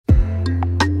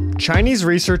Chinese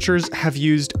researchers have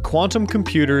used quantum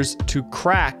computers to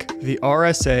crack the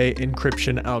RSA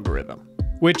encryption algorithm,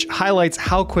 which highlights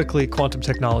how quickly quantum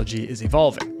technology is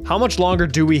evolving. How much longer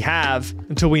do we have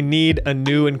until we need a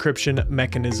new encryption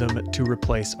mechanism to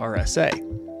replace RSA?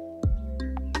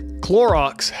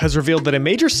 Clorox has revealed that a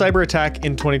major cyber attack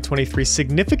in 2023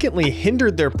 significantly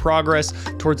hindered their progress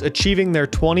towards achieving their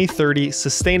 2030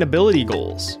 sustainability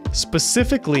goals,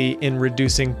 specifically in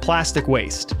reducing plastic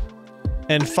waste.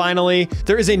 And finally,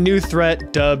 there is a new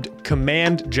threat dubbed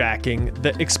command jacking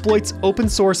that exploits open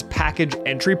source package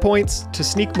entry points to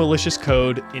sneak malicious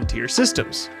code into your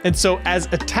systems. And so as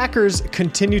attackers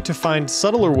continue to find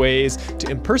subtler ways to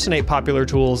impersonate popular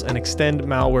tools and extend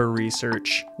malware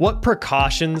research, what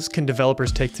precautions can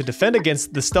developers take to defend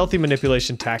against the stealthy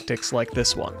manipulation tactics like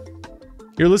this one?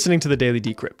 You're listening to the Daily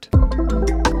Decrypt.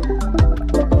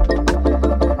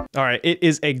 All right, it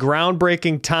is a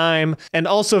groundbreaking time and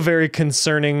also very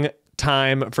concerning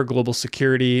time for global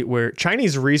security, where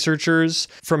Chinese researchers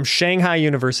from Shanghai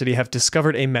University have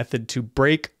discovered a method to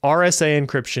break RSA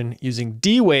encryption using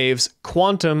D-Wave's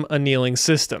quantum annealing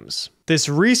systems. This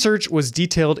research was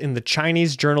detailed in the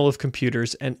Chinese Journal of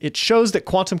Computers, and it shows that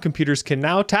quantum computers can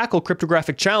now tackle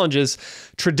cryptographic challenges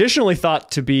traditionally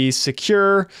thought to be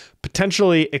secure,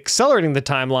 potentially accelerating the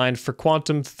timeline for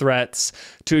quantum threats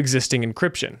to existing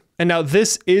encryption. And now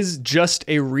this is just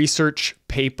a research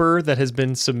paper that has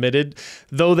been submitted,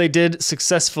 though they did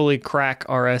successfully crack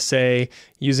RSA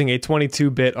using a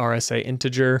 22-bit RSA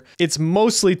integer. It's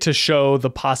mostly to show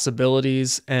the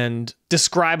possibilities and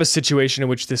describe a situation in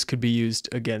which this could be used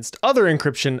against other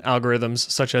encryption algorithms,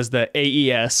 such as the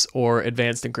AES or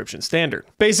Advanced Encryption Standard.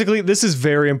 Basically, this is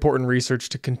very important research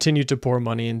to continue to pour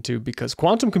money into, because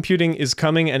quantum computing is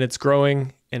coming and it's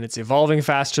growing and it's evolving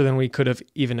faster than we could have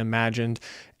even imagined.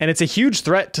 And it's a huge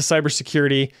threat to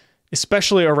cybersecurity,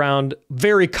 especially around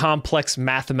very complex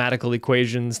mathematical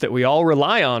equations that we all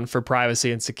rely on for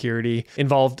privacy and security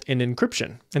involved in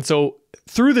encryption. And so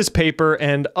through this paper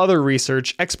and other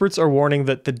research, experts are warning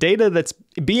that the data that's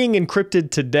being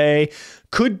encrypted today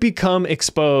could become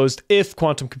exposed if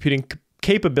quantum computing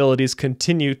capabilities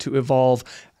continue to evolve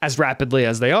as rapidly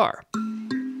as they are.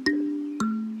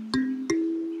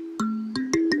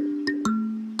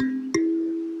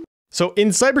 So in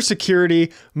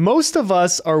cybersecurity, most of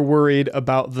us are worried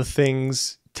about the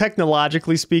things,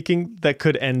 technologically speaking, that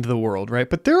could end the world, right?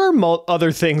 But there are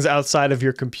other things outside of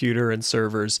your computer and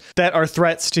servers that are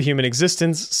threats to human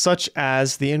existence, such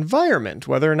as the environment.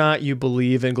 Whether or not you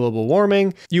believe in global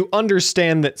warming, you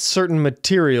understand that certain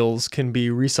materials can be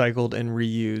recycled and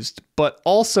reused, but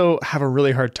also have a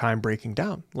really hard time breaking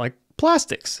down, like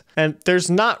plastics. And there's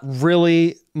not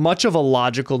really much of a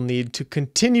logical need to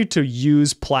continue to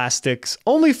use plastics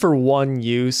only for one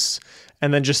use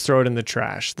and then just throw it in the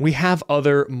trash. We have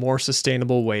other more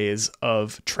sustainable ways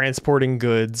of transporting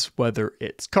goods, whether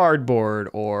it's cardboard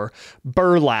or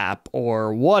burlap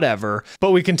or whatever, but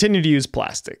we continue to use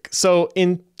plastic. So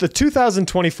in the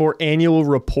 2024 annual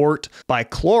report by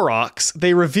Clorox,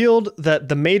 they revealed that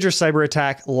the major cyber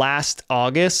attack last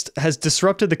August has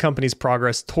disrupted the company's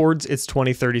progress towards its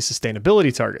 2030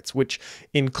 sustainability targets, which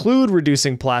include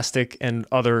reducing plastic and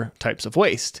other types of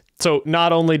waste. So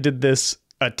not only did this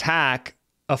attack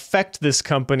affect this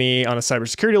company on a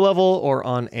cybersecurity level or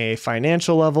on a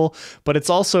financial level, but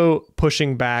it's also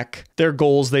pushing back their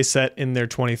goals they set in their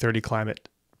 2030 climate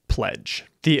pledge.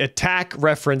 The attack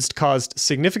referenced caused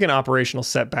significant operational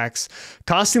setbacks,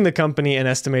 costing the company an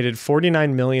estimated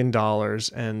 $49 million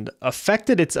and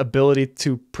affected its ability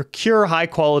to procure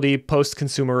high-quality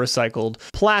post-consumer recycled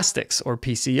plastics, or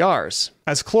PCRs.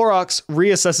 As Clorox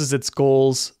reassesses its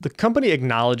goals, the company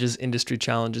acknowledges industry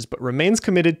challenges but remains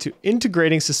committed to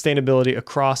integrating sustainability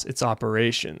across its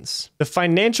operations. The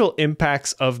financial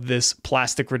impacts of this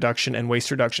plastic reduction and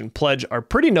waste reduction pledge are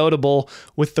pretty notable,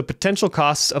 with the potential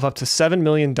costs of up to $7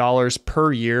 million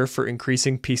per year for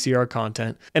increasing PCR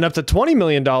content and up to $20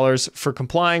 million for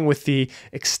complying with the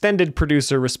extended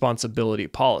producer responsibility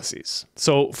policies.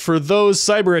 So for those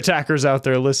cyber attackers out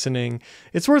there listening,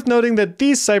 it's worth noting that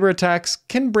these cyber attacks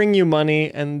can bring you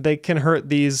money and they can hurt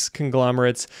these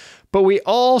conglomerates, but we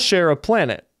all share a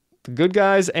planet, the good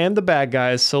guys and the bad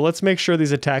guys, so let's make sure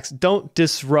these attacks don't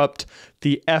disrupt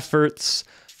the efforts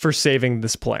for saving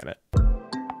this planet.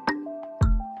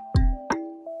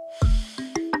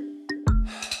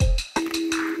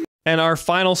 And our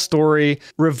final story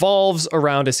revolves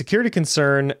around a security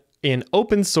concern in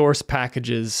open source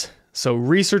packages. So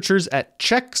researchers at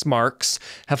Checkmarx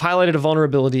have highlighted a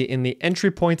vulnerability in the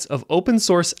entry points of open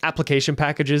source application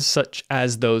packages, such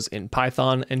as those in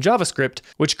Python and JavaScript,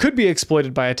 which could be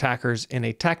exploited by attackers in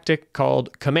a tactic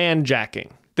called command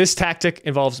jacking. This tactic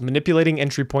involves manipulating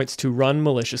entry points to run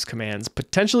malicious commands,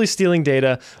 potentially stealing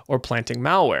data or planting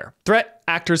malware. Threat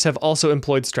actors have also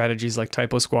employed strategies like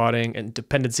typo squatting and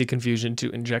dependency confusion to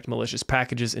inject malicious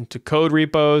packages into code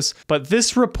repos. But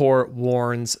this report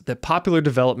warns that popular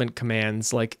development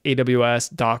commands like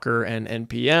AWS, Docker, and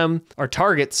NPM are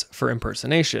targets for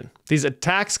impersonation. These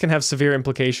attacks can have severe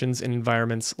implications in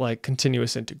environments like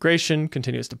continuous integration,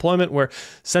 continuous deployment, where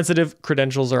sensitive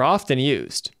credentials are often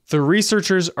used. The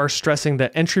researchers are stressing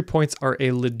that entry points are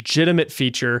a legitimate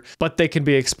feature, but they can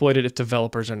be exploited if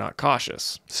developers are not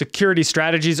cautious. Security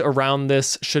strategies around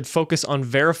this should focus on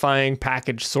verifying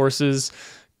package sources,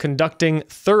 conducting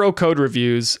thorough code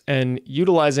reviews, and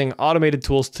utilizing automated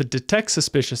tools to detect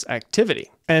suspicious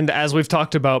activity. And as we've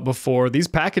talked about before, these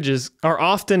packages are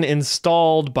often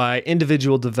installed by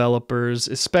individual developers,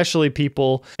 especially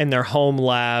people in their home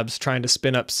labs trying to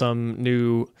spin up some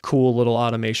new cool little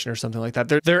automation or something like that.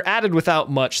 They're added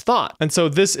without much thought. And so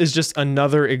this is just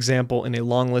another example in a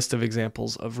long list of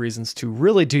examples of reasons to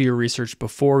really do your research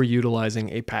before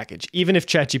utilizing a package. Even if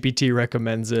ChatGPT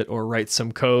recommends it or writes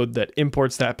some code that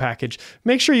imports that package,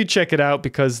 make sure you check it out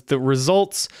because the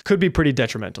results could be pretty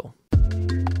detrimental.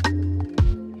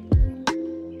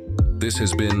 This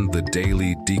has been the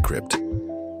Daily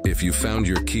Decrypt. If you found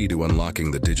your key to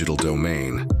unlocking the digital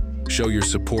domain, show your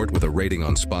support with a rating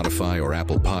on Spotify or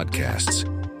Apple Podcasts.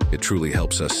 It truly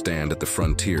helps us stand at the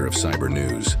frontier of cyber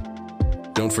news.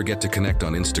 Don't forget to connect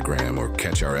on Instagram or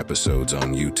catch our episodes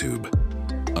on YouTube.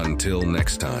 Until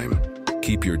next time,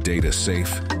 keep your data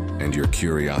safe and your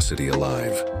curiosity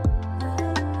alive.